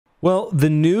Well, the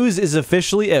news is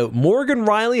officially out. Morgan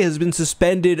Rielly has been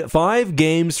suspended 5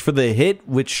 games for the hit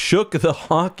which shook the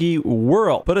hockey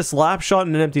world. Put a slap shot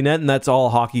in an empty net and that's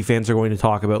all hockey fans are going to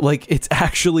talk about. Like, it's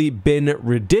actually been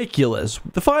ridiculous.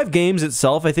 The 5 games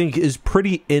itself, I think, is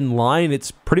pretty in line. It's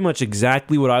pretty much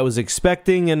exactly what I was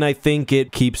expecting, and I think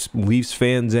it keeps Leafs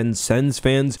fans and Sens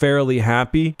fans fairly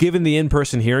happy. Given the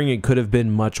in-person hearing, it could have been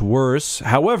much worse.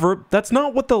 However, that's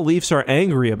not what the Leafs are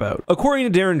angry about.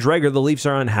 According to Darren Dreger, the Leafs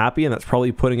are unhappy, and that's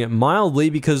probably putting it mildly,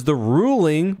 because the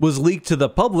ruling was leaked to the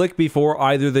public before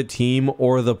either the team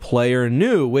or the player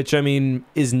knew, which, I mean,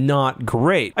 is not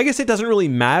great. I guess it doesn't really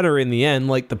matter in the end,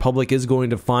 like the public is going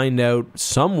to find out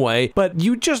some way, but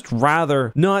you just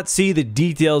rather not see the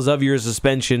details of your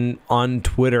suspension on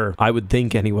Twitter, I would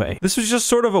think anyway. This was just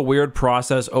sort of a weird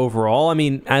process overall. I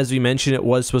mean, as we mentioned, it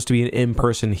was supposed to be an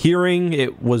in-person hearing.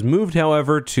 It was moved,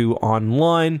 however, to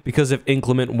online because of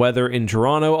inclement weather in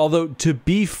Toronto, although to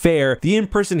be fair, the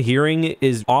in-person hearing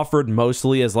is offered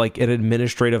mostly as like an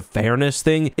administrative fairness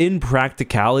thing. In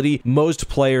practicality, most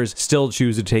players still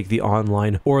choose to take the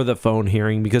online or the phone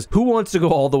hearing, because who wants to go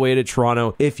all the way to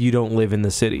Toronto if you don't live in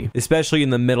the city, especially in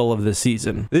the middle of the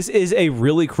season? This is a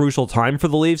really crucial time for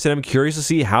the Leafs, and I'm curious to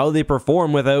see how they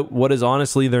perform without what is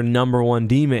honestly their #1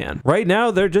 D-man. Right now,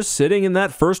 they're just sitting in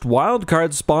that first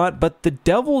wildcard spot, but the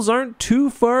Devils aren't too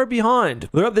far behind.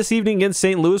 They're up this evening against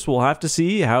St. Louis. We'll have to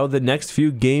see how the next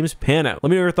few games pan out. Let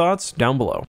me know your thoughts down below.